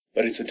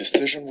but it's a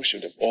decision we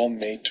should have all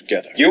made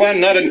together. You are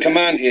not in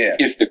command here.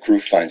 If the crew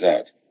finds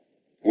out,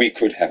 we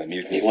could have a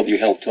mutiny. What do you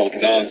help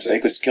talking? Nonsense. They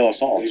could kill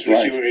us all. That's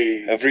right.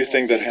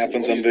 Everything that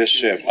happens on this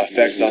ship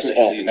affects us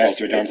all.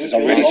 Master Darms is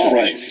already That's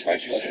right.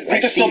 We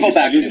can still go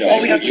back.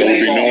 All we have to There'll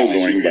say be no is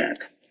going back.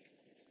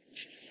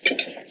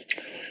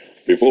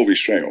 Before we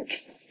sailed,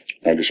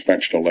 I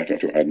dispatched a letter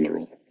to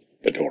Admiral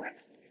Bedoran,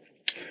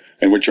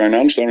 in which I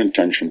announced our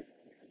intention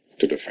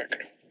to defect.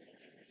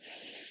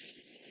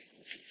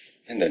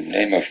 in the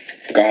name of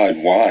God,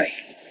 why?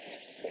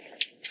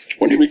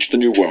 When he reached the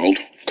New World,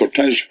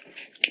 Cortez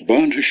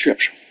burned his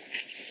ships.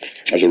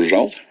 As a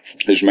result,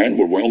 his men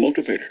were well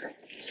motivated.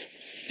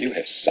 You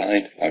have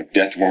signed our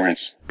death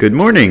warrants. Good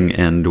morning,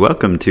 and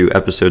welcome to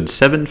episode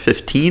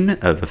 715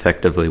 of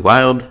Effectively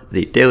Wild,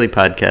 the daily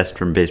podcast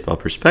from Baseball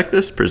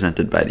Prospectus,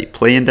 presented by the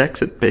Play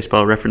Index at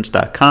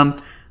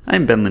baseballreference.com.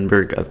 I'm Ben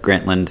Lindbergh of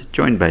Grantland,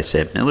 joined by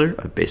Sam Miller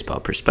of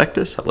Baseball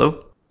Prospectus.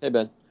 Hello. Hey,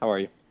 Ben. How are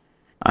you?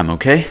 I'm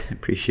okay. I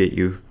appreciate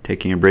you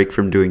taking a break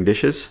from doing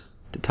dishes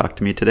to talk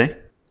to me today.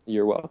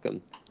 You're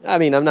welcome. I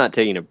mean, I'm not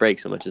taking a break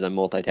so much as I'm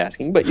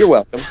multitasking, but you're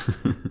welcome.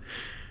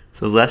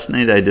 So last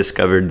night I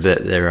discovered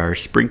that there are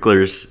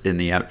sprinklers in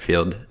the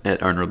outfield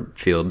at Arnold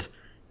Field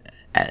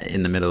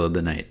in the middle of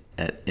the night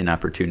at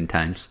inopportune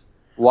times.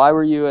 Why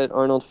were you at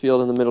Arnold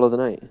Field in the middle of the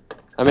night?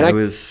 I mean, I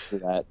was could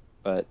do that,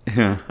 but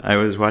yeah, I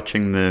was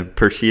watching the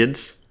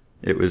Perseids.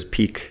 It was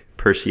peak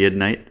Perseid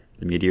night,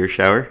 the meteor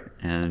shower,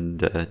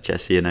 and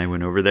Jessie and I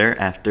went over there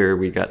after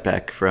we got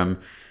back from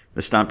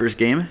the Stompers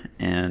game,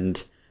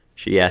 and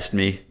she asked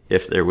me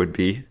if there would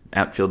be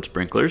outfield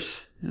sprinklers,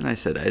 and I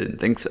said I didn't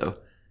think so.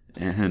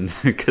 And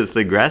because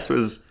the grass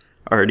was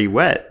already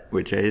wet,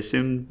 which I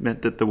assumed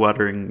meant that the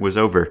watering was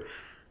over.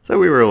 So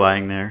we were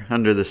lying there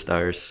under the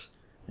stars,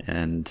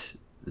 and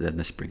then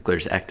the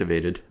sprinklers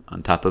activated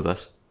on top of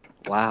us.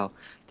 wow.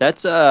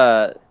 That's,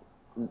 and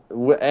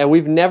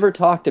we've never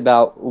talked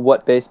about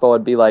what baseball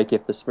would be like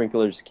if the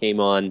sprinklers came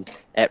on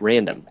at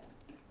random.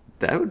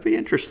 That would be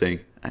interesting.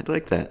 I'd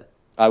like that.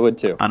 I would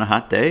too. On a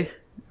hot day,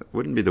 it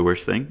wouldn't be the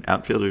worst thing.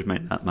 Outfielders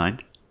might not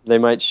mind. They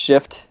might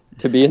shift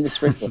to be in the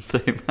sprinklers.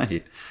 They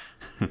might.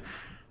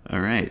 All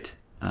right.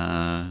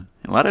 A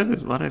lot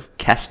of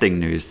casting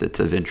news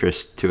that's of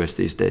interest to us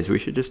these days. We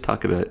should just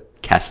talk about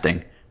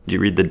casting. Did you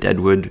read the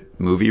Deadwood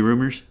movie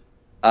rumors?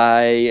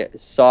 I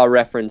saw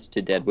reference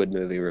to Deadwood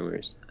movie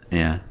rumors.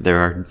 Yeah, there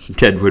are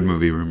Deadwood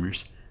movie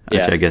rumors,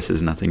 which Yeah. I guess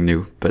is nothing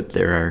new, but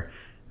there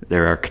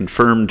are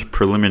confirmed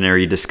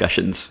preliminary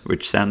discussions,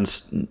 which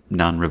sounds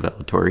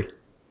non-revelatory.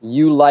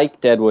 You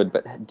like Deadwood,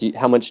 but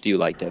how much do you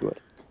like Deadwood?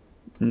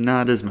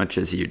 Not as much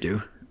as you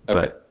do,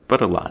 Okay.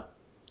 but a lot.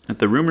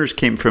 The rumors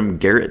came from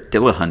Garrett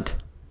Dillahunt,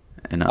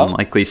 an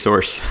unlikely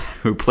source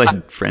who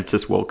played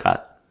Francis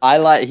Wolcott.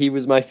 He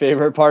was my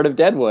favorite part of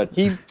Deadwood.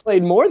 He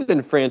played more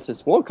than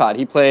Francis Wolcott.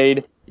 He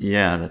played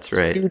Yeah, that's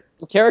right. two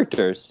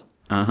characters.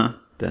 Uh-huh,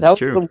 that's That was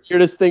true. the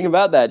weirdest thing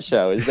about that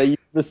show, is they used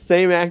the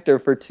same actor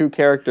for two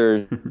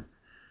characters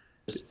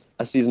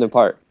a season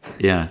apart.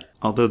 Yeah,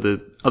 although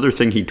the other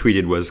thing he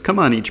tweeted was, "Come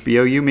on,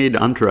 HBO, you made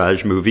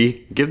Entourage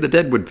movie. Give the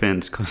Deadwood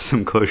fans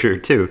some closure,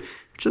 too."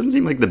 Which doesn't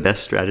seem like the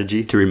best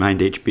strategy to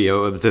remind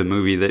HBO of the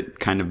movie that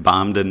kind of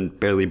bombed and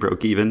barely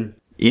broke even.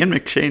 Ian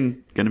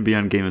McShane going to be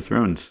on Game of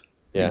Thrones.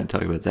 Yeah. We didn't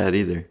talk about that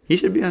either. He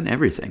should be on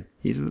everything.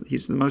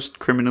 He's the most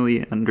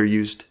criminally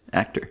underused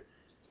actor.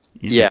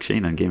 Ian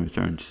McShane on Game of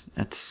Thrones.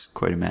 That's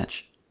quite a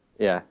match.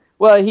 Yeah.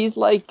 Well, he's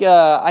like,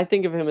 I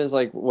think of him as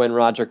like when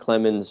Roger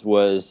Clemens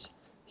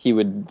he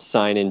would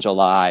sign in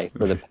July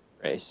for the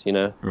race, you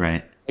know?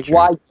 Right. Like,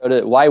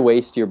 True. why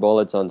waste your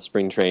bullets on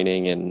spring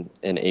training and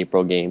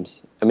April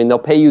games? I mean, they'll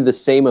pay you the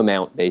same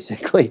amount,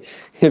 basically,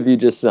 if you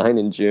just sign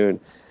in June.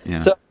 Yeah.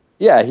 So,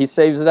 yeah, he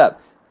saves it up.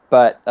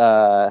 But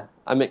I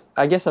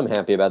guess I'm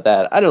happy about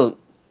that. I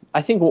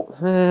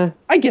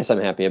guess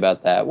I'm happy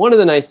about that. One of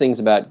the nice things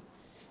about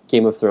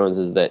Game of Thrones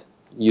is that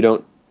you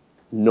don't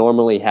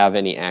normally have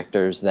any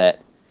actors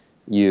that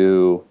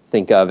you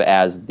think of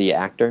as the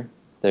actor.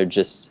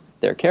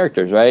 They're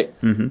characters, right?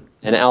 Mm-hmm.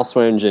 And Al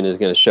Swearingen is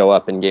going to show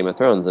up in Game of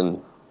Thrones,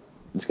 and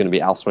it's going to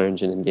be Al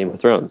Swearingen in Game of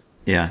Thrones.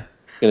 Yeah.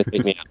 It's going to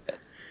take me out of it.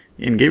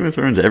 In Game of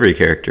Thrones, every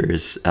character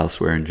is Al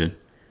Swearingen,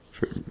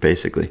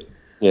 basically.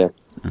 Yeah.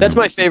 That's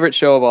my favorite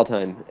show of all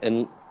time.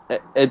 And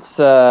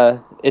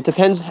it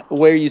depends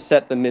where you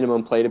set the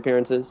minimum plate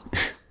appearances.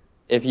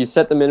 If you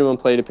set the minimum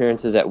plate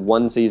appearances at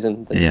one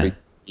season, then 3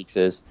 weeks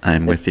is.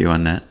 I'm with you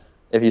on that.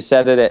 If you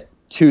set it at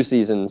 2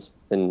 seasons,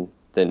 then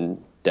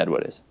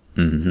Deadwood is.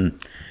 Mm-hmm.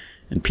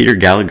 And Peter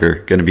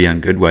Gallagher going to be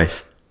on Good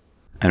Wife.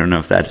 I don't know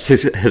if that's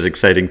as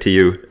exciting to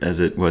you as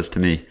it was to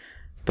me,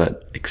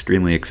 but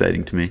extremely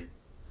exciting to me.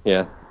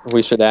 Yeah,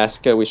 we should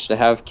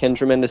have Ken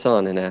Tremendous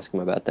on and ask him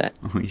about that.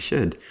 We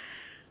should.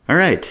 All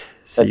right.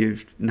 So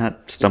you've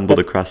not stumbled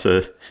across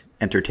a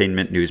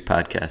entertainment news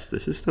podcast.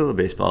 This is still a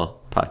baseball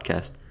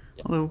podcast.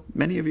 Yeah. Although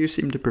many of you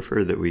seem to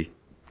prefer that we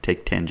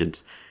take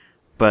tangents.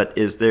 But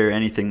is there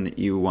anything that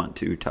you want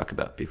to talk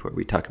about before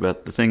we talk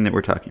about the thing that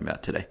we're talking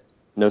about today?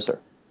 No, sir.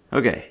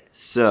 Okay,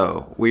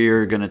 so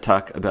we're going to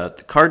talk about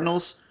the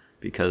Cardinals,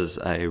 because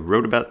I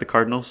wrote about the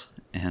Cardinals,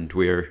 and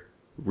we're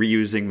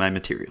reusing my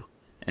material.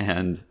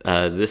 And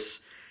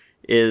this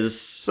is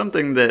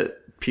something that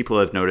people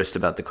have noticed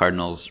about the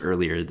Cardinals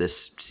earlier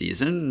this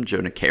season.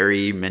 Jonah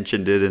Carey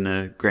mentioned it in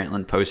a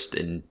Grantland post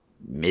in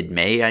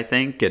mid-May, I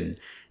think, and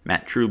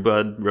Matt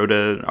Trueblood wrote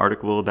an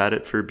article about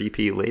it for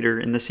BP later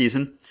in the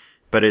season.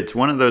 But it's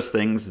one of those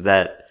things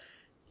that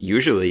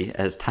usually,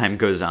 as time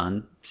goes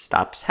on,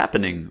 stops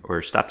happening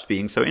or stops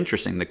being so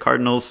interesting. The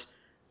Cardinals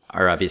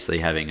are obviously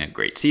having a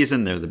great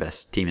season. They're the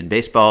best team in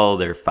baseball.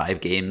 They're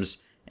 5 games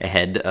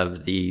ahead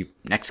of the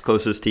next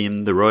closest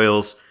team, the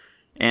Royals.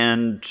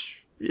 And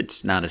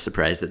it's not a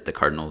surprise that the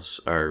Cardinals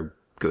are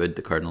good.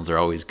 The Cardinals are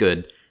always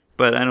good.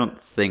 But I don't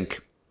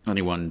think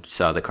anyone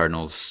saw the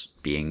Cardinals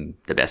being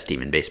the best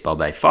team in baseball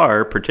by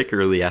far,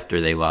 particularly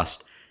after they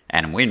lost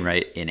Adam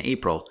Wainwright in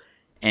April.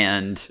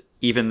 And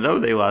even though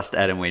they lost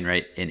Adam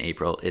Wainwright in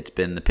April, it's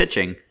been the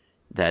pitching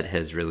that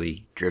has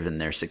really driven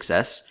their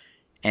success.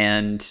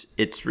 And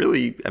it's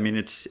really, I mean,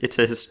 it's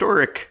a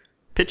historic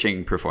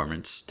pitching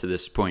performance to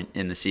this point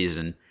in the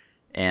season.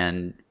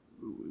 And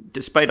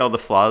despite all the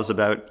flaws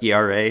about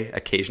ERA,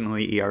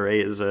 occasionally ERA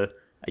is a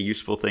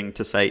useful thing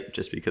to cite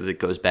just because it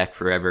goes back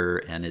forever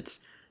and it's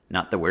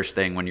not the worst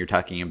thing when you're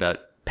talking about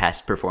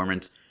past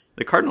performance.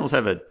 The Cardinals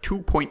have a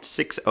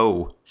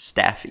 2.60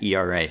 staff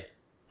ERA.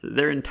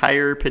 Their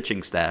entire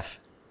pitching staff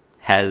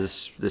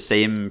has the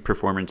same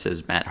performance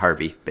as Matt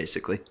Harvey,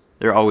 basically.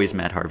 They're always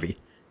Matt Harvey.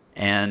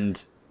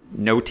 And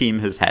no team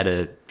has had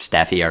a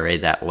staff ERA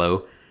that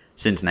low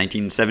since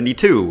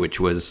 1972, which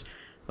was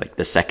like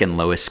the second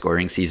lowest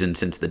scoring season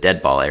since the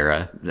dead ball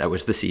era. That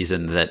was the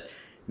season that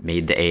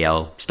made the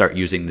AL start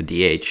using the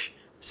DH.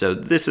 So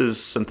this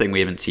is something we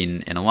haven't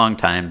seen in a long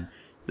time.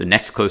 The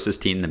next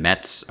closest team, the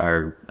Mets,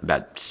 are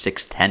about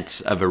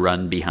 0.6 of a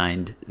run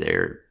behind.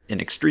 They're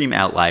an extreme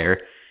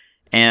outlier.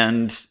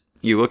 And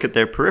you look at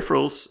their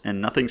peripherals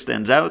and nothing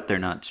stands out. They're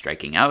not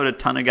striking out a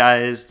ton of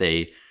guys.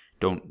 They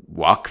don't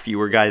walk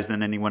fewer guys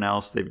than anyone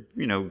else. They've,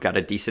 got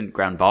a decent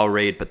ground ball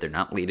rate, but they're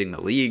not leading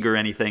the league or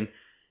anything.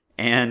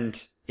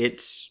 And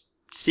it's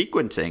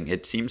sequencing.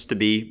 It seems to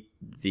be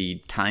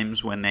the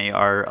times when they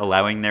are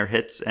allowing their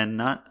hits and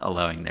not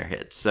allowing their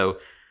hits. So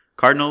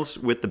Cardinals,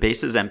 with the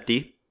bases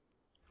empty,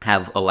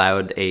 have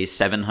allowed a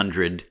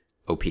 700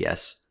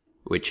 OPS,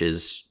 which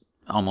is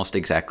almost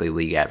exactly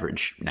league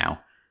average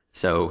now.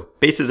 So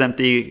bases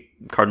empty,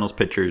 Cardinals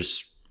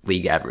pitchers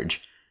league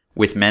average.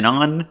 With men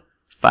on,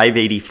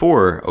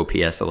 584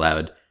 OPS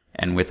allowed,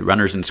 and with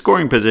runners in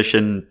scoring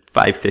position,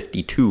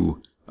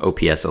 552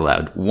 OPS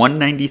allowed.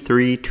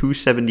 193,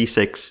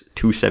 276,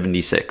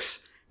 276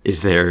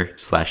 is their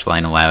slash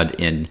line allowed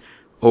in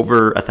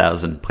over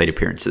 1,000 plate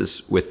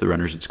appearances with the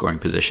runners in scoring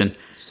position.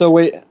 So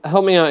wait,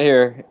 help me out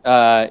here.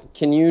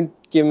 Can you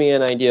give me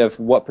an idea of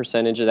what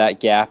percentage of that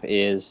gap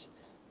is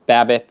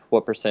BABIP,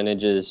 what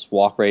percentage is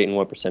walk rate, and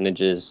what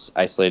percentage is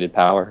isolated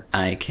power?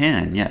 I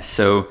can, yes.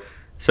 So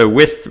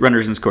with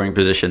runners in scoring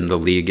position, the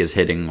league is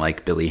hitting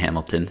like Billy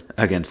Hamilton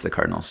against the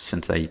Cardinals.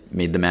 Since I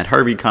made the Matt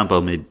Harvey comp,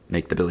 I'll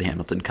make the Billy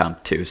Hamilton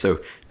comp too. So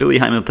Billy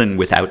Hamilton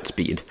without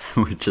speed,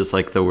 which is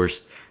like the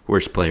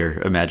worst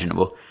player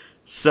imaginable.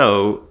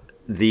 So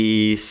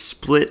the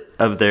split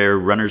of their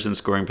runners in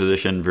scoring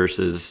position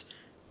versus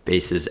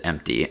bases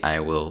empty, I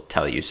will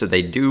tell you. So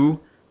they do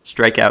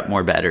strike out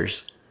more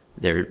batters.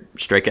 Their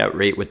strikeout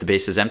rate with the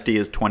bases empty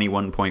is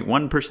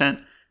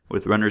 21.1%.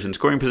 With runners in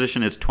scoring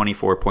position, it's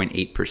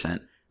 24.8%,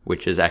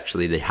 which is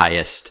actually the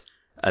highest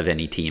of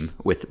any team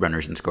with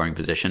runners in scoring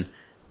position.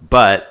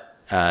 But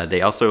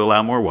they also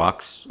allow more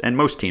walks, and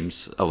most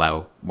teams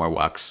allow more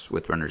walks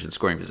with runners in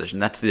scoring position.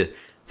 That's the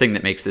thing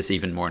that makes this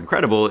even more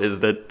incredible, is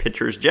that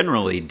pitchers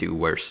generally do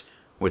worse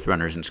with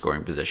runners in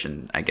scoring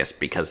position, I guess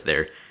because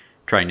they're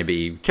trying to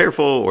be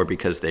careful or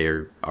because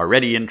they're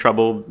already in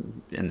trouble,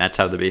 and that's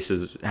how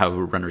how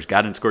runners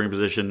got in scoring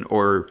position,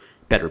 or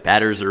better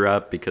batters are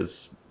up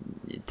because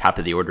top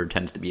of the order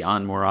tends to be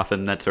on more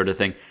often, that sort of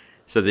thing.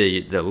 So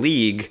the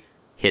league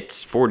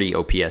hits 40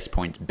 OPS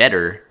points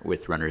better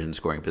with runners in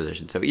scoring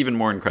position. So even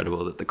more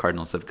incredible that the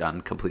Cardinals have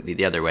gone completely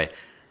the other way.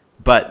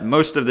 But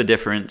most of the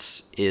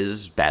difference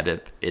is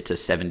BABIP. It's a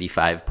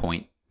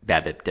 75-point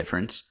BABIP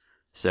difference.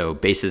 So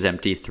bases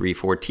empty,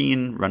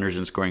 314, runners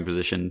in scoring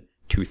position,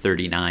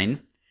 239.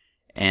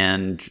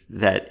 And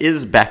that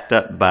is backed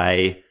up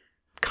by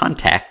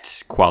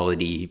contact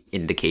quality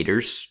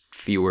indicators,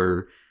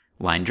 fewer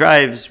line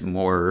drives,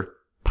 more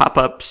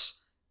pop-ups,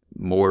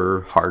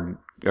 more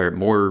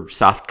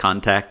soft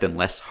contact and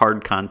less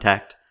hard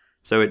contact.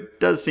 So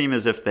it does seem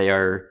as if they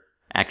are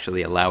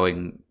actually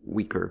allowing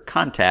weaker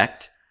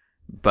contact,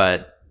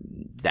 but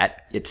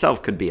that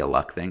itself could be a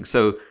luck thing.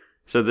 So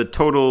the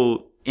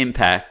total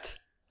impact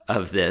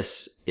of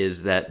this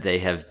is that they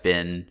have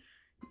been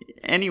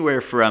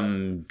anywhere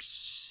from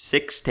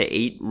 6 to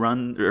 8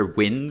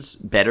 wins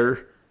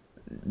better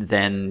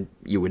than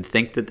you would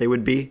think that they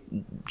would be,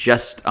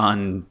 just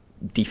on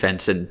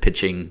defense and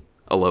pitching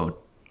alone,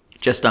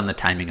 just on the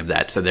timing of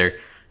that. So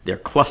their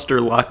cluster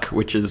luck,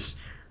 which is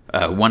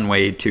one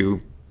way to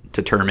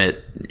to term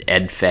it.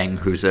 Ed Feng,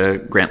 who's a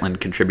Grantland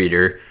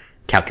contributor,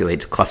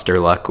 calculates cluster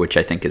luck, which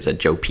I think is a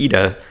Joe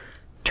Pita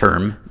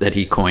term that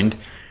he coined.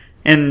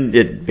 And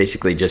it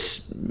basically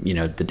just,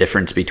 the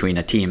difference between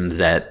a team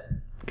that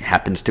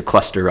happens to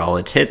cluster all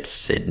its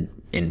hits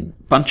in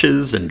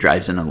bunches and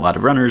drives in a lot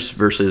of runners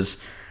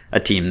versus a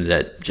team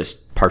that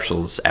just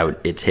parcels out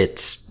its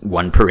hits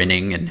one per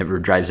inning and never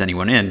drives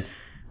anyone in,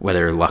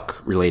 whether luck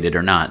related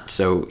or not.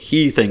 So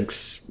he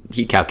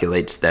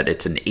calculates that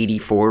it's an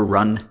 84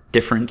 run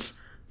difference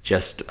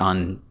just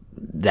on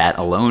that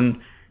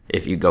alone.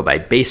 If you go by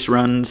base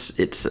runs,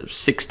 it's a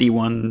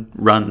 61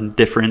 run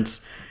difference.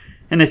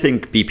 And I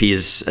think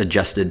BP's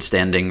adjusted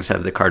standings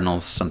have the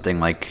Cardinals something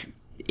like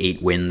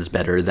 8 wins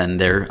better than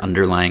their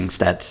underlying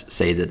stats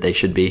say that they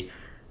should be.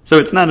 So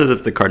it's not as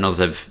if the Cardinals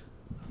have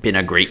been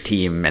a great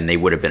team and they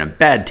would have been a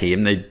bad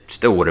team. They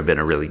still would have been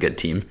a really good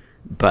team.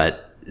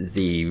 But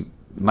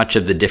much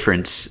of the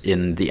difference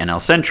in the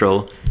NL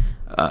Central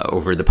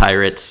over the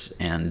Pirates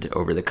and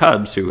over the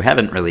Cubs, who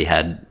haven't really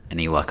had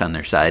any luck on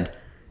their side,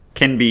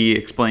 can be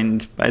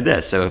explained by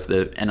this. So if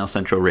the NL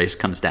Central race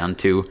comes down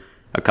to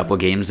a couple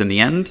games in the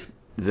end,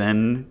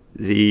 then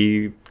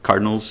the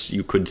Cardinals,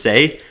 you could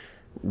say,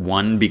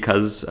 won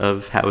because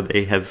of how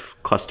they have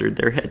clustered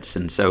their hits.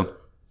 And so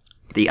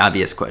the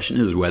obvious question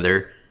is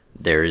whether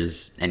there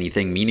is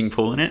anything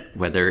meaningful in it,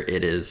 whether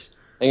it is...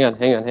 Hang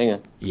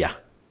on. Yeah.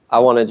 I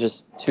want to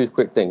just 2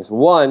 quick things.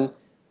 One,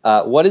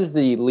 what is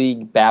the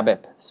league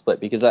BABIP split?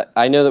 Because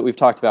I know that we've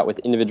talked about with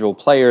individual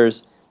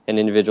players and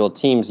individual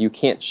teams, you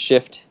can't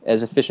shift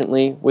as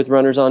efficiently with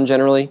runners on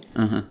generally.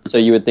 Uh-huh. So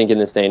you would think in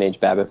this day and age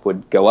BABIP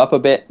would go up a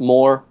bit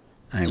more.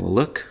 I will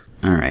look.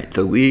 All right.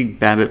 The league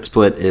BABIP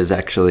split is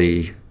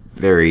actually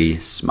very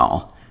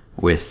small,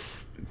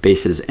 with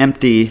bases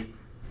empty,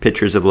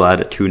 pitchers have allowed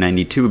at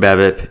 292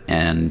 BABIP,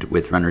 and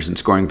with runners in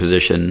scoring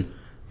position,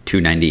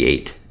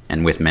 298,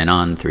 and with men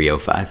on,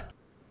 305.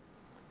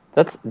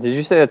 Did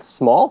you say that's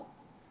small?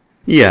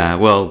 Yeah,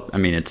 well, I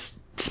mean, it's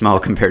small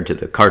compared to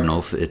the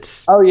Cardinals.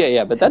 It's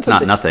but that's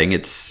not nothing.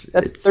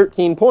 That's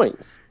 13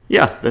 points.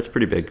 Yeah, that's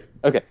pretty big.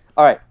 Okay.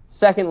 All right.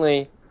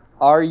 Secondly,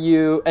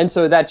 and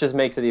so that just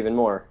makes it even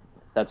more.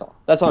 That's all.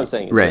 That's all I'm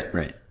saying.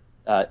 Right.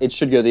 It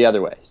should go the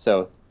other way.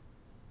 So.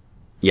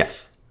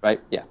 Yes. Right.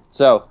 Yeah.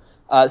 So,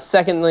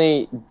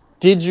 secondly,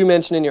 did you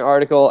mention in your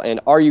article, and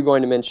are you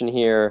going to mention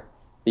here,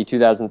 the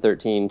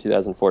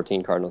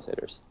 2013-2014 Cardinals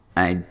hitters?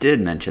 I did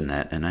mention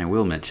that, and I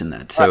will mention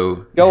that. So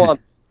right, go on.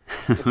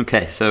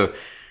 Okay, so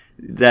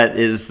that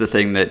is the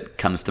thing that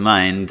comes to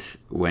mind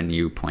when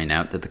you point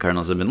out that the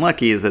Cardinals have been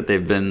lucky, is that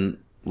they've been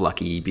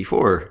lucky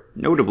before,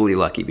 notably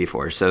lucky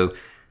before. So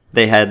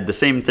they had the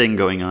same thing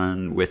going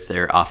on with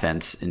their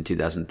offense in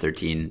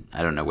 2013.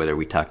 I don't know whether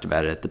we talked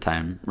about it at the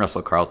time.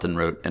 Russell Carlton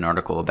wrote an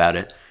article about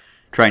it,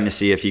 trying to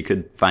see if he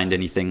could find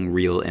anything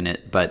real in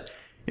it. But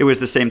it was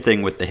the same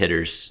thing with the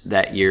hitters.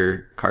 That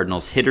year,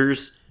 Cardinals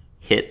hitters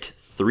hit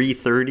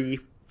 330,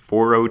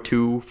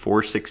 402,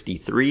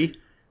 463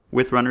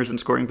 with runners in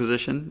scoring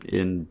position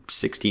in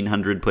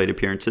 1,600 plate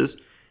appearances.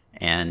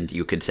 And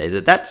you could say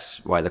that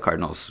that's why the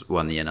Cardinals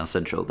won the NL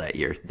Central that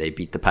year. They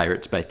beat the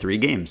Pirates by 3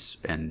 games,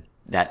 and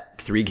that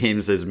 3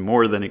 games is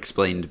more than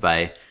explained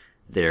by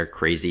their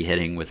crazy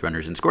hitting with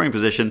runners in scoring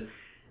position.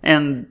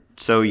 And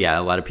so, yeah,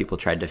 a lot of people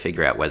tried to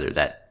figure out whether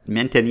that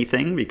meant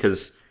anything,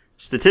 because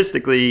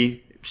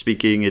statistically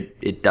speaking,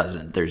 it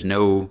doesn't.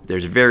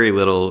 There's very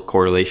little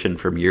correlation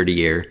from year to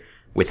year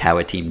with how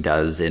a team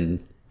does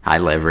in high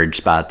leverage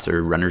spots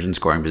or runners in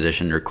scoring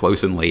position or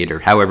close and late or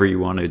however you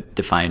want to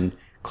define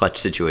clutch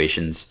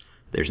situations.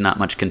 There's not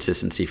much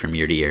consistency from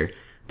year to year.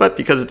 But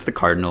because it's the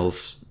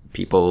Cardinals,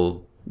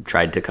 people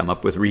tried to come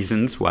up with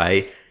reasons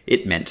why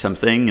it meant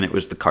something, and it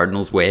was the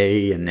Cardinals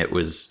way, and it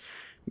was,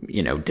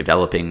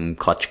 developing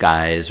clutch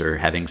guys or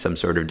having some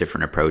sort of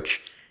different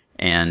approach.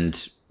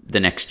 And the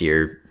next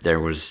year, there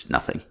was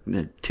nothing.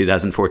 The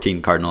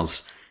 2014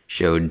 Cardinals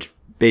showed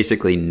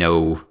basically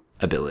no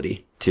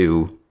ability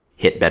to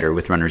hit better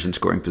with runners in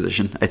scoring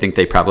position. I think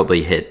they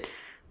probably hit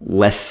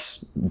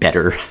less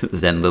better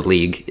than the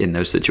league in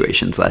those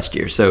situations last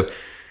year. So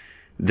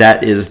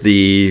that is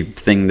the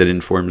thing that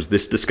informs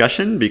this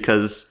discussion,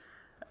 because,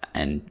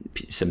 and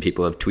some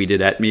people have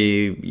tweeted at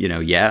me,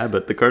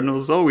 but the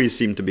Cardinals always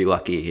seem to be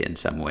lucky in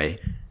some way.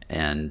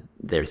 And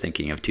they're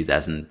thinking of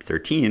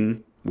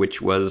 2013,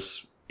 which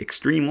was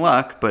extreme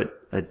luck,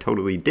 but a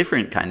totally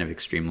different kind of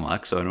extreme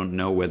luck. So I don't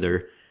know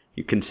whether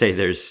you can say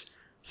there's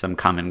some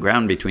common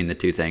ground between the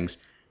two things.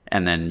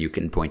 And then you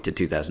can point to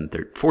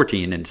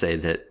 2014 and say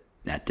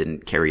that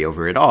didn't carry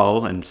over at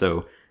all. And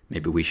so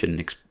maybe we shouldn't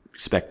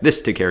expect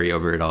this to carry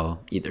over at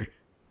all either.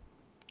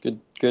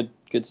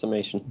 Good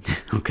summation.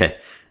 Okay.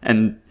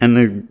 And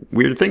the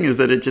weird thing is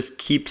that it just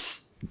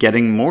keeps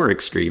getting more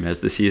extreme as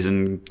the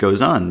season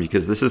goes on,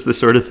 because this is the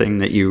sort of thing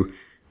that you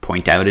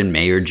point out in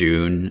May or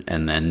June,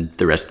 and then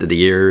the rest of the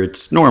year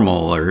it's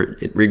normal or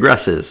it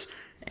regresses.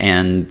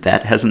 And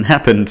that hasn't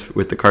happened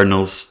with the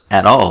Cardinals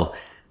at all.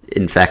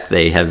 In fact,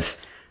 they have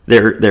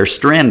their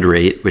strand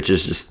rate, which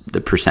is just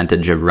the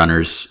percentage of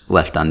runners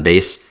left on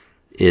base,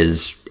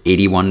 is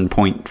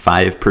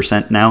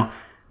 81.5% now,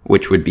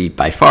 which would be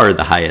by far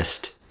the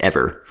highest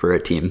ever for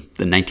a team.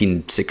 The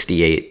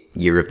 1968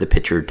 Year of the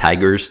Pitcher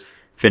Tigers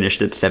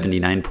finished at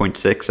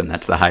 79.6, and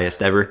that's the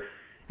highest ever.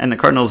 And the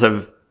Cardinals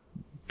have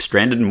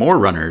stranded more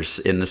runners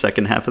in the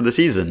second half of the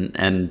season.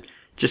 And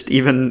just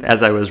even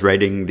as I was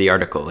writing the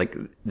article, like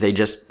they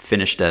just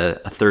finished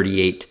a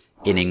 38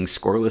 inning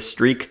scoreless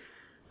streak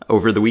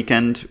over the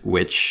weekend,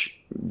 which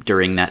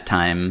during that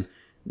time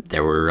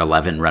there were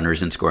 11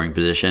 runners in scoring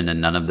position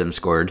and none of them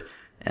scored.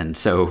 And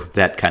so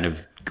that kind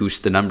of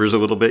goosed the numbers a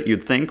little bit,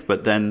 you'd think.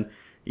 But then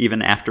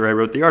even after I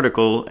wrote the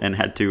article and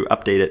had to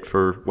update it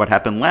for what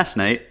happened last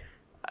night,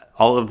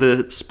 all of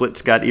the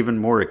splits got even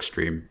more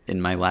extreme in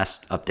my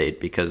last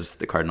update because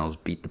the Cardinals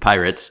beat the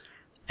Pirates,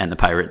 and the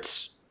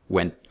Pirates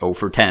went 0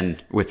 for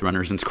 10 with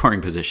runners in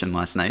scoring position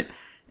last night.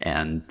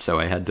 And so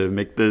I had to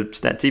make the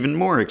stats even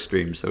more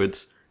extreme. So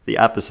it's the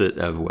opposite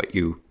of what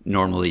you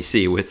normally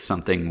see with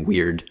something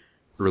weird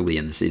early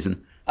in the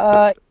season.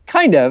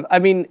 Kind of. I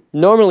mean,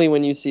 normally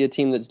when you see a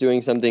team that's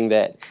doing something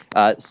that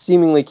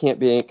seemingly can't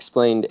be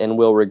explained and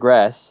will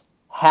regress,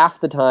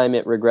 half the time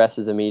it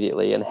regresses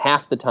immediately, and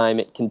half the time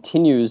it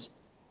continues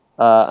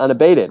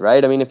unabated,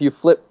 right? I mean, if you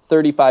flip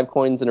 35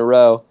 coins in a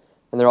row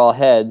and they're all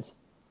heads,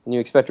 and you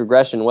expect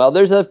regression, well,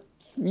 there's a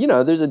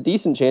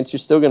decent chance you're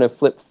still going to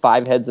flip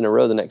 5 heads in a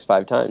row the next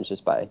 5 times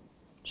just by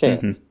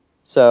chance. Mm-hmm.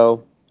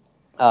 So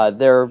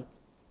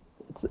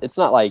it's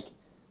not like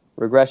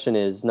regression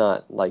is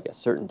not like a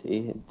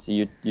certainty.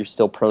 You're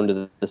still prone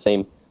to the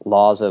same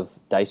laws of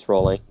dice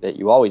rolling that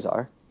you always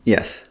are.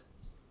 Yes.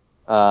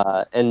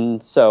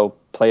 And so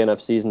play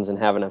enough seasons and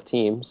have enough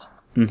teams.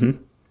 Mm-hmm.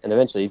 And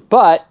eventually,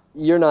 but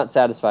you're not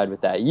satisfied with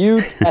that.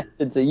 You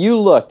tested, you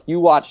looked, you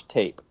watched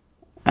tape.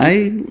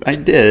 I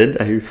did.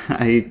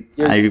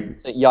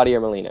 It's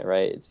Yadier Molina,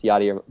 right? It's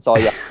Yadier. It's all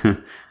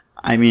Yadier.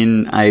 I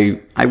mean,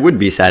 I would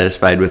be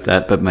satisfied with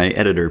that, but my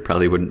editor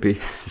probably wouldn't be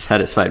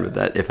satisfied with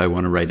that. If I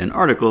want to write an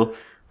article,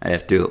 I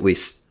have to at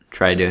least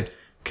try to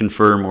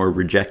confirm or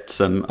reject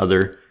some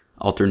other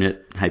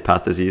alternate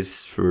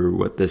hypotheses for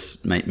what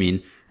this might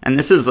mean. And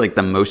this is like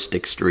the most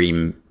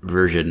extreme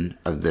version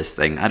of this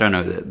thing. I don't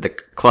know, the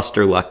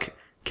cluster luck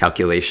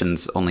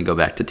calculations only go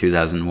back to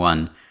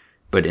 2001,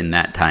 but in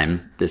that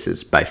time, this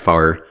is by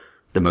far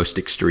the most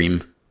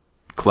extreme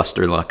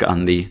cluster luck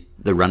on the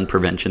run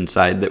prevention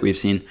side that we've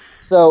seen.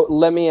 So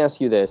let me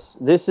ask you this.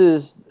 This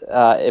is,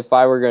 if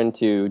I were going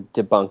to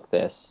debunk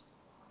this,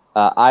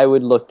 I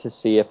would look to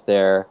see if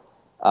their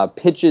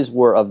pitches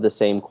were of the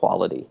same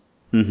quality.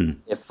 Mm-hmm.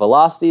 If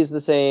velocity is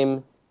the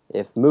same,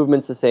 if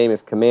movement's the same,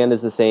 if command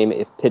is the same,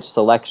 if pitch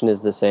selection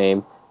is the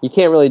same. You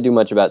can't really do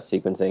much about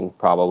sequencing,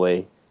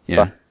 probably.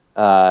 Yeah.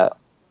 But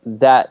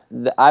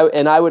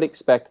I would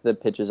expect the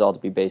pitches all to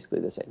be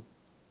basically the same.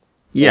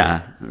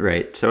 Yeah,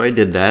 right. So I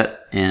did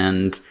that,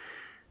 and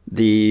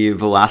the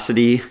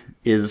velocity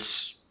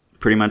is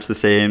pretty much the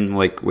same.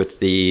 Like with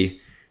the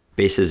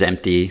bases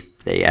empty,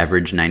 they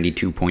average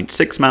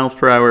 92.6 miles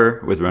per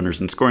hour. With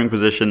runners in scoring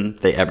position,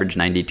 they average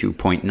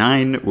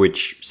 92.9,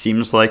 which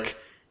seems like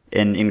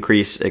an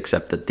increase,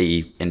 except that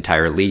the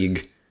entire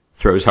league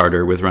throws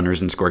harder with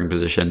runners in scoring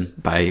position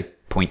by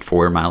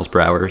 0.4 miles per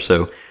hour.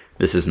 So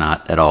this is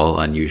not at all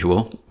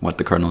unusual what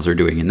the Cardinals are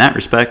doing in that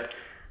respect.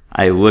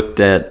 I looked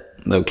at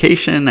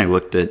location, I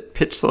looked at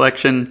pitch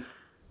selection.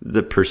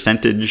 The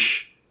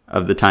percentage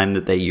of the time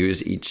that they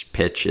use each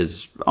pitch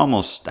is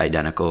almost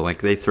identical.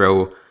 Like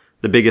the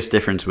biggest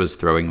difference was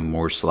throwing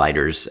more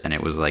sliders, and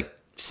it was like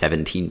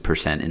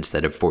 17%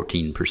 instead of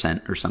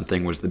 14% or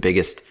something was the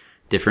biggest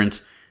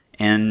difference.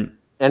 And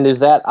is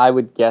that, I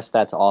would guess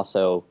that's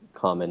also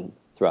common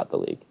throughout the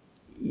league.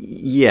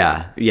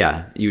 Yeah,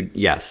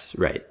 yes,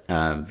 right.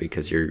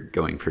 Because you're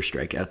going for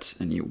strikeouts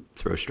and you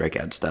throw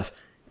strikeout stuff.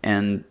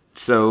 And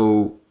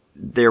so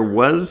there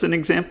was an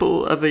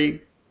example of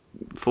a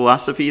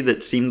philosophy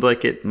that seemed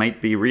like it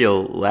might be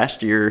real.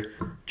 Last year,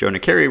 Jonah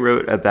Carey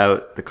wrote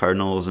about the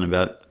Cardinals and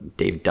about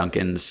Dave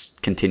Duncan's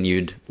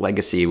continued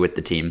legacy with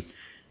the team.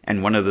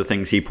 And one of the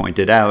things he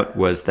pointed out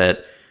was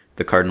that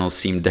the Cardinals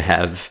seemed to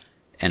have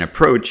an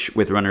approach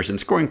with runners in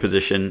scoring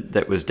position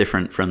that was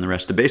different from the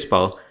rest of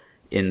baseball,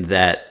 in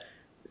that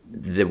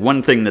the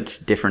one thing that's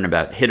different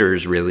about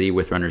hitters really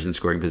with runners in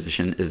scoring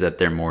position is that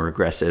they're more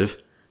aggressive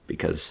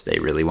because they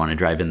really want to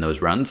drive in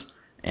those runs,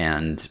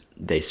 and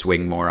they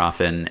swing more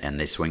often, and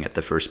they swing at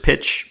the first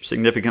pitch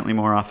significantly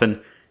more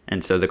often.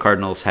 And so the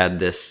Cardinals had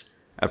this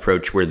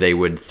approach where they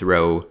would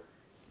throw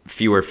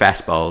fewer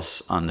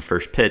fastballs on the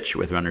first pitch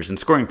with runners in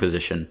scoring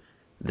position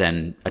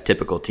than a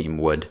typical team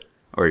would,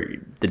 or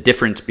the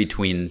difference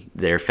between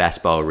their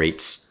fastball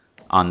rates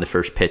on the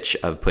first pitch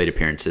of plate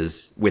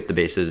appearances with the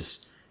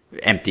bases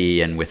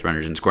empty and with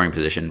runners in scoring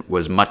position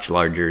was much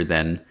larger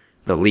than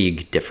the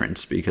league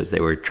difference, because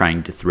they were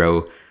trying to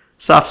throw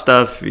soft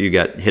stuff. You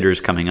got hitters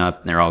coming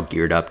up, and they're all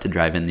geared up to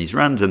drive in these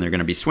runs, and they're going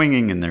to be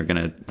swinging, and they're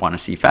going to want to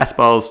see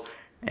fastballs,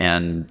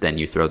 and then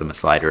you throw them a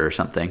slider or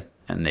something,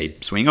 and they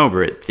swing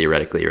over it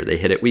theoretically, or they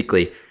hit it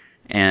weakly.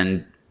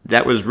 And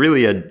that was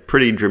really a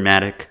pretty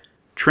dramatic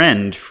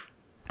trend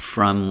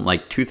from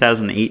like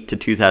 2008 to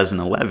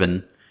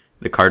 2011,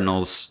 the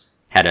Cardinals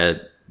had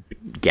a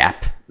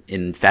gap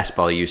in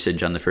fastball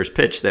usage on the first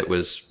pitch that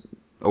was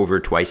over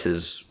twice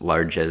as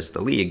large as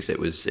the league's.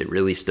 It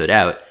really stood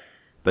out.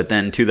 But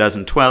then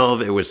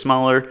 2012, it was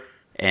smaller,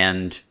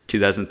 and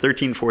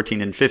 2013,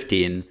 14, and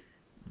 15,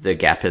 the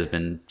gap has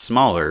been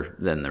smaller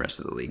than the rest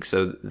of the league.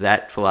 So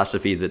that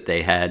philosophy that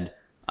they had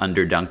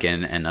under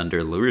Duncan and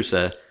under La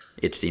Russa,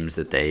 it seems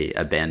that they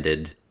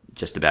abandoned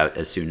just about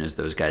as soon as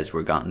those guys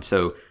were gone.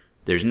 So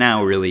there's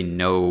now really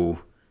no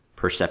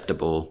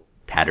perceptible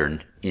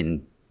pattern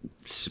in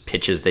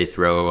pitches they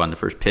throw on the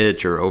first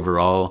pitch or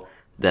overall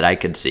that I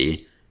could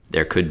see.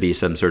 There could be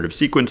some sort of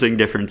sequencing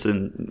difference,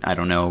 and I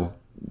don't know.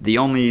 The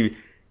only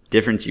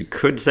difference you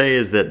could say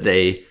is that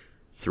they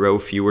throw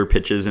fewer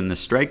pitches in the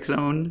strike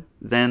zone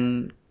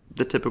than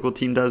the typical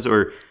team does,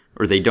 or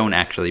they don't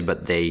actually,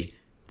 but they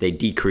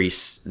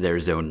decrease their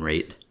zone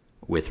rate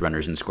with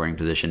runners in scoring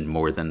position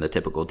more than the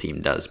typical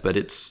team does. But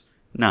it's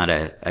not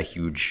a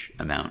huge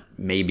amount.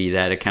 Maybe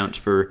that accounts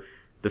for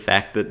the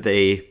fact that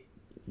they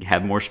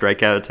have more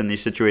strikeouts in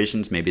these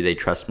situations. Maybe they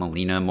trust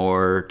Molina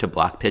more to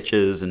block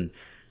pitches, and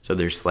so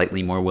they're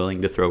slightly more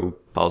willing to throw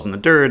balls in the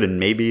dirt, and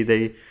maybe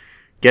they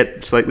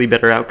get slightly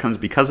better outcomes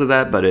because of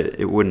that, but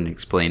it wouldn't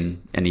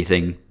explain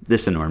anything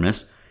this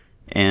enormous.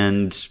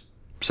 And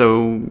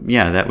so,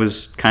 yeah, that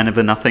was kind of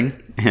a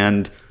nothing.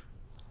 And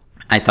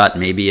I thought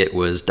maybe it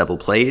was double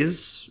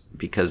plays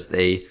because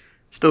they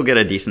still get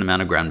a decent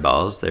amount of ground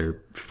balls. They're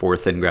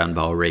fourth in ground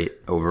ball rate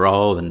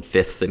overall and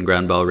fifth in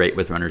ground ball rate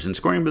with runners in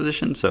scoring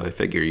position. So I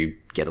figure you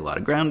get a lot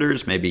of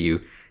grounders. Maybe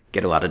you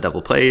get a lot of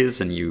double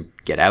plays and you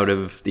get out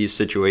of these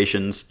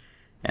situations.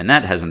 And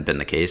that hasn't been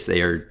the case.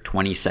 They are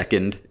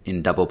 22nd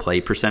in double play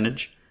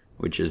percentage,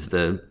 which is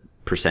the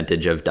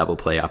percentage of double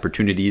play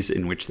opportunities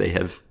in which they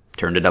have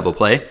turned a double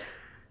play.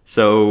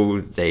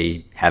 So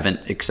they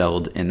haven't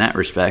excelled in that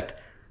respect.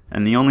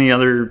 And the only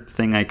other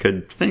thing I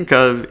could think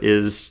of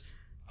is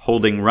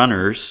holding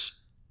runners.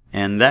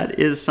 And that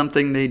is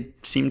something they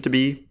seem to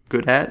be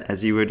good at,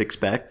 as you would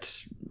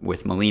expect,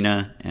 with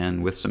Molina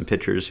and with some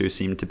pitchers who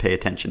seem to pay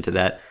attention to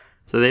that.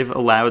 So they've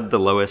allowed the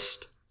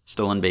lowest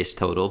stolen base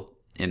total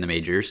in the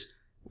majors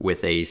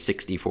with a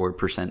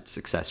 64%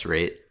 success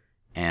rate.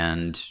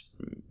 And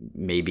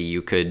maybe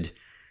you could,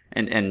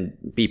 and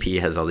BP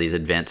has all these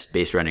advanced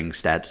base running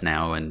stats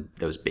now, and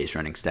those base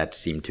running stats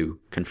seem to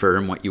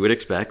confirm what you would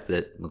expect,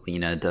 that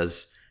Molina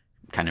does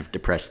kind of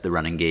depress the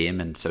running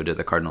game, and so do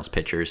the Cardinals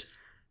pitchers.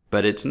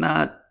 But it's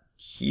not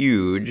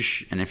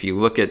huge, and if you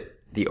look at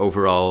the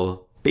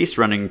overall base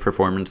running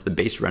performance, the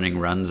base running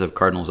runs of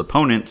Cardinals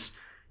opponents,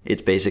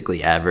 it's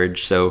basically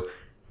average. So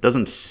it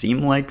doesn't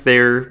seem like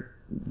they're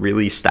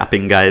really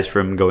stopping guys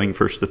from going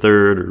first to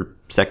third or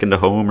second to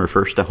home or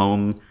first to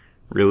home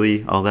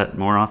really all that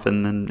more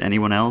often than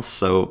anyone else.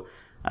 So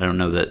I don't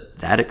know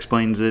that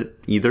explains it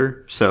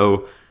either.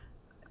 So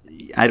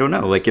I don't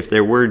know. Like if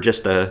there were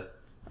just a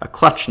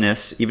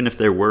clutchness, even if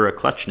there were a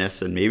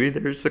clutchness, and maybe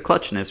there's a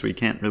clutchness, we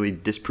can't really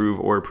disprove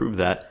or prove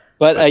that.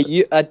 But a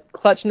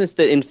clutchness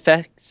that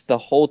infects the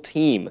whole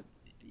team.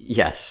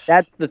 Yes.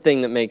 That's the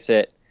thing that makes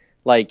it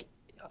like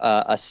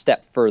a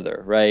step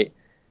further, right?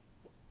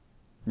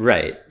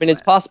 Right. I mean,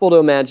 it's possible to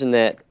imagine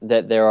that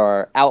there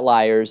are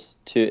outliers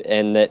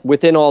and that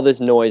within all this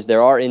noise,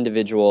 there are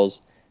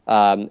individuals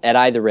at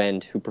either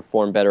end who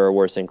perform better or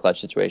worse in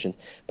clutch situations,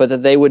 but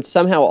that they would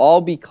somehow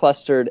all be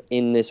clustered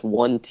in this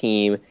one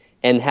team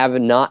and have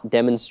not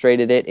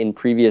demonstrated it in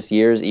previous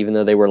years, even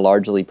though they were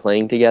largely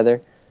playing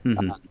together.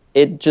 Mm-hmm.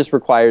 It just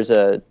requires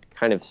a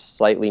kind of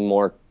slightly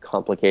more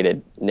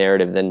complicated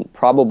narrative than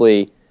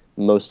probably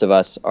most of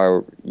us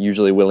are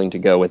usually willing to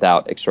go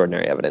without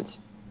extraordinary evidence.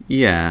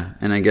 Yeah,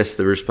 and I guess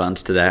the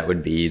response to that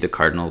would be the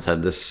Cardinals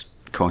have this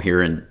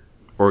coherent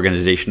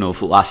organizational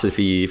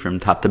philosophy from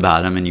top to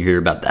bottom, and you hear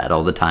about that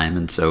all the time,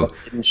 and so it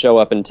didn't show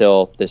up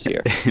until this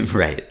year.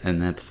 Right,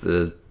 and that's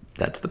the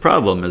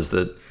problem, is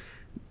that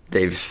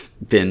they've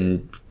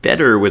been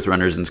better with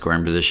runners in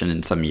scoring position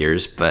in some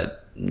years,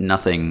 but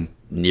nothing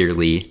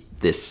nearly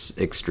this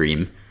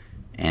extreme.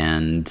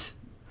 And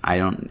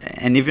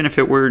even if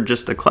it were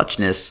just a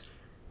clutchness,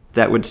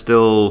 that would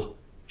still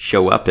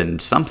show up in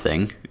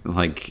something.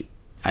 Like,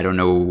 I don't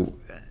know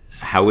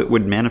how it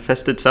would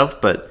manifest itself,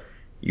 but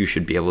you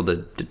should be able to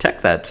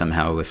detect that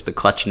somehow. If the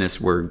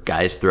clutchness were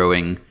guys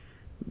throwing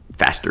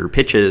faster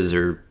pitches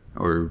or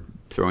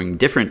throwing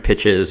different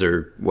pitches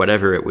or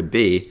whatever it would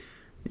be,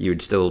 you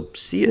would still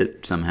see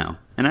it somehow.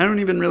 And I don't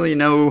even really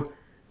know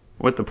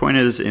what the point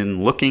is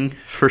in looking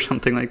for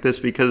something like this,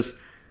 because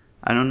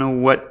I don't know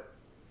what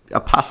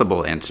a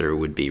possible answer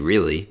would be,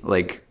 really.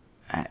 Like,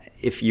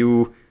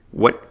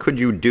 what could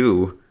you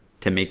do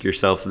to make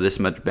yourself this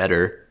much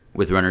better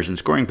with runners in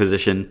scoring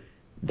position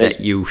that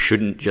you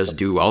shouldn't just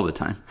do all the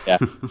time? Yeah,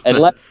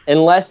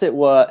 unless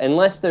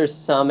there's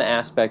some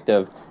aspect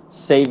of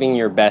saving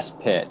your best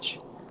pitch,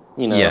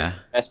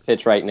 best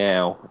pitch right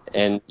now,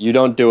 and you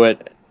don't do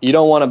it. You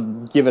don't want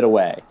to give it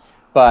away.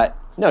 But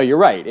no, you're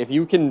right. If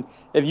you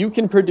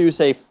can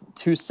produce a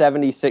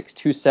 276,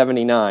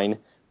 279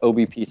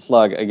 OBP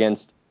slug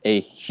against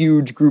a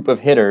huge group of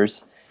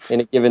hitters in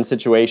a given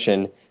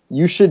situation,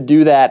 you should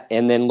do that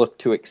and then look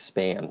to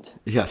expand.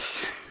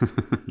 Yes.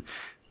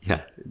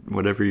 Yeah.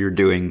 Whatever you're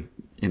doing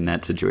in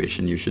that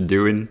situation, you should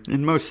do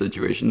in most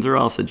situations or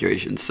all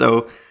situations.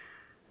 So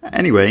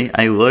anyway,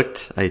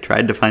 I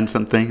tried to find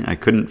something. I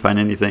couldn't find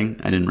anything.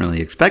 I didn't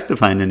really expect to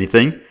find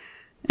anything.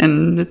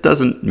 And it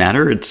doesn't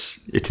matter.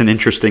 It's an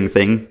interesting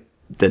thing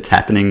that's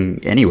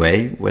happening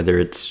anyway, whether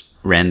it's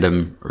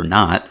random or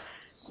not.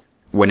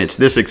 When it's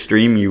this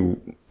extreme, you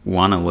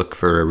want to look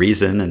for a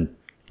reason and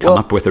come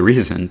up with a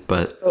reason,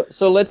 but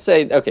so let's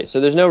say, okay,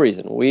 so there's no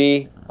reason.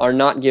 We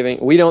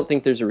don't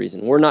think there's a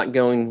reason. We're not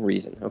going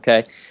reason,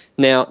 okay?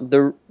 Now,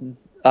 the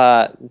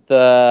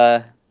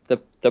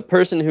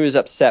person who is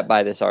upset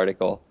by this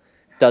article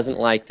doesn't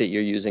like that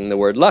you're using the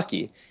word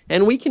lucky,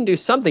 and we can do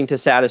something to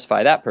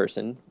satisfy that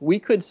person. We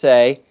could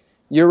say,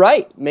 you're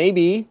right,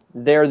 maybe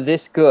they're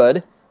this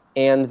good,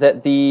 and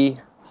that the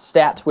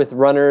stats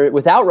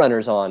without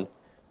runners on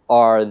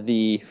are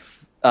the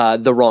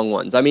wrong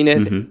ones. I mean,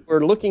 if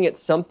we're looking at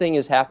something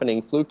is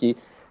happening fluky,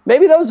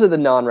 maybe those are the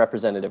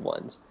non-representative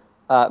ones.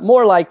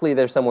 More likely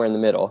they're somewhere in the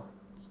middle.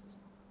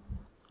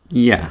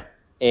 Yeah.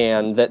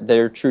 And that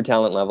their true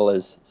talent level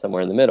is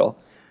somewhere in the middle.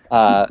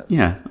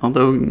 Yeah,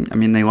 although, I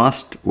mean, they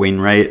lost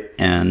Wainwright,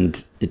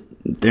 and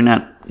they're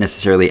not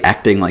necessarily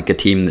acting like a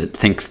team that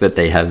thinks that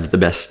they have the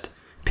best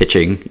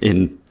pitching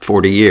in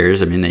 40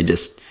 years. I mean, they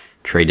just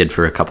traded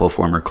for a couple of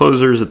former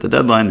closers at the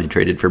deadline. They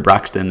traded for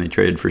Broxton. They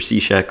traded for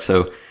Cishek.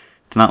 So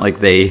it's not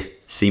like they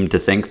seem to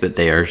think that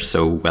they are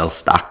so well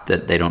stocked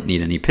that they don't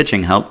need any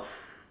pitching help.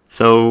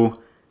 So,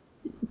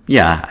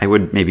 yeah, I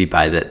would maybe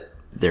buy that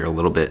they're a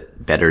little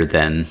bit better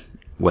than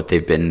what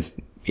they've been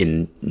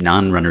in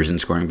non-runners in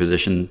scoring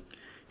position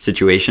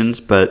situations,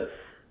 but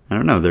I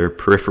don't know, their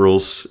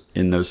peripherals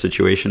in those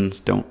situations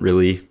don't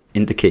really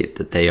indicate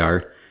that they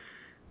are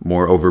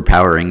more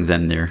overpowering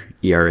than their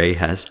ERA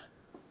has.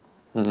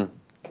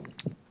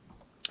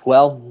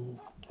 Well,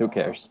 who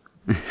cares?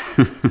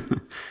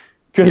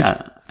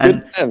 Yeah,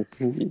 good for them.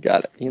 You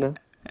got it, you know?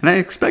 And I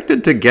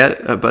expected to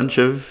get a bunch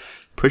of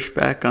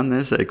pushback on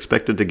this. I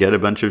expected to get a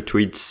bunch of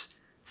tweets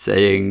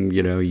saying,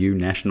 you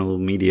national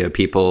media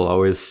people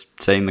always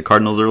saying the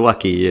Cardinals are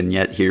lucky, and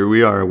yet here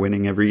we are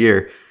winning every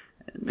year.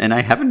 And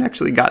I haven't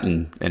actually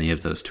gotten any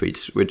of those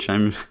tweets, which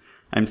I'm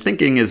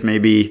thinking is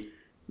maybe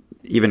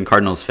even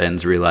Cardinals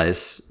fans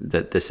realize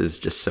that this is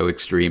just so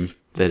extreme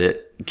that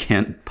it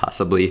can't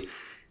possibly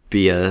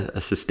be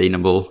a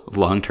sustainable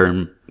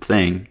long-term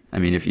thing. I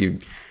mean, if you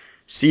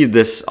see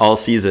this all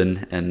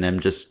season and them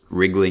just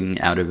wriggling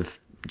out of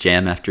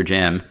jam after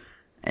jam,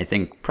 I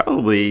think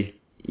probably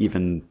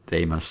even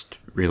they must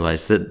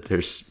realize that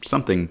there's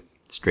something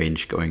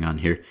strange going on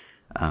here,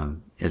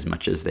 as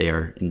much as they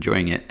are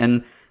enjoying it.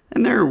 And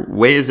there are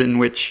ways in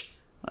which,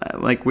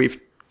 like we've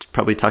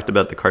probably talked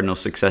about the Cardinals'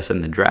 success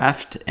in the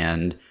draft,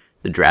 and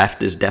the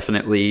draft is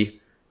definitely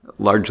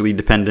largely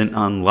dependent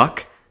on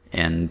luck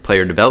and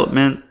player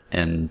development,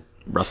 and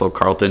Russell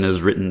Carlton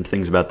has written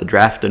things about the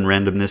draft and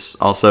randomness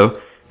also,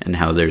 and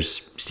how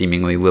there's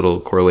seemingly little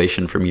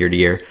correlation from year to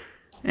year.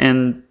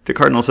 And the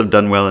Cardinals have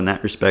done well in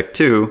that respect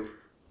too,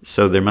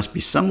 so there must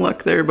be some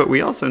luck there, but we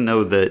also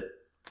know that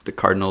the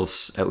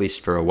Cardinals, at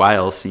least for a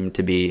while, seem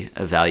to be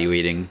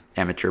evaluating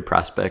amateur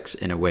prospects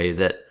in a way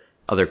that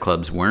other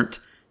clubs weren't,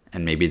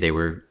 and maybe they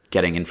were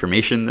getting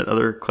information that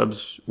other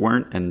clubs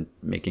weren't and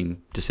making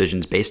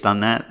decisions based on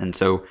that. And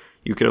so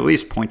you could at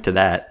least point to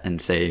that and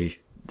say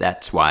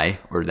that's why,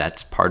 or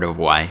that's part of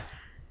why.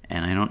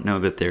 And I don't know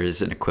that there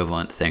is an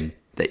equivalent thing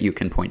that you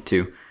can point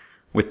to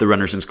with the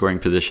runners in scoring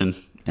position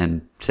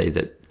and say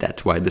that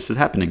that's why this is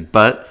happening.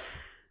 But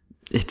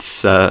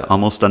it's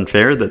almost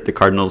unfair that the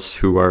Cardinals,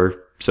 who are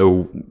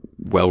so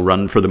well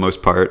run for the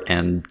most part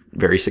and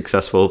very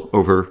successful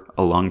over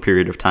a long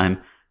period of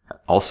time,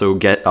 also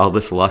get all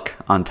this luck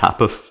on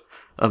top of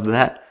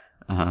that.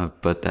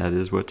 But that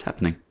is what's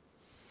happening.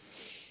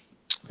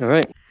 All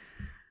right.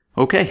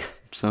 Okay,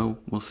 so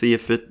we'll see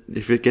if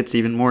it gets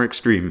even more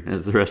extreme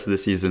as the rest of the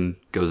season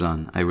goes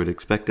on. I would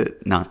expect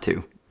it not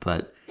to,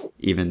 but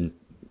even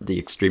the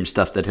extreme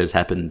stuff that has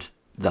happened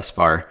thus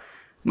far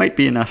might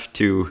be enough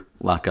to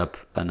lock up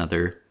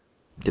another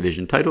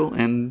division title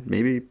and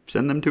maybe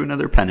send them to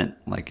another pennant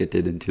like it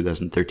did in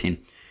 2013.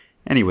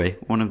 Anyway,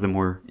 one of the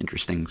more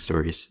interesting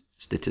stories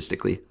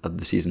statistically of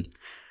the season.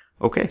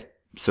 Okay,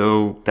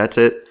 so that's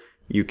it.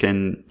 You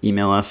can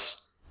email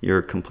us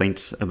your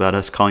complaints about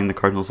us calling the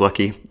Cardinals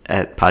lucky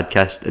at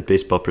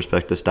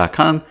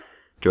podcast@baseballprospectus.com.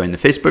 Join the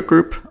Facebook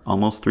group,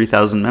 almost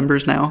 3,000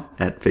 members now,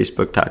 at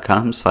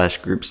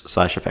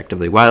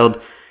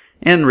facebook.com/groups/effectivelywild,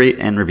 and rate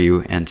and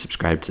review and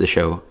subscribe to the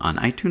show on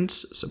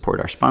iTunes. Support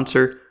our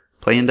sponsor,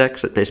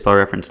 PlayIndex at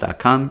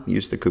baseballreference.com.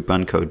 Use the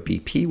coupon code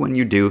BP when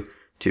you do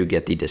to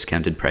get the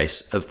discounted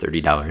price of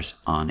 $30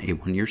 on a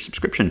 1-year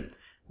subscription.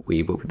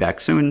 We will be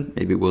back soon.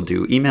 Maybe we'll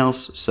do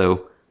emails,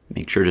 so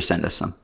make sure to send us some.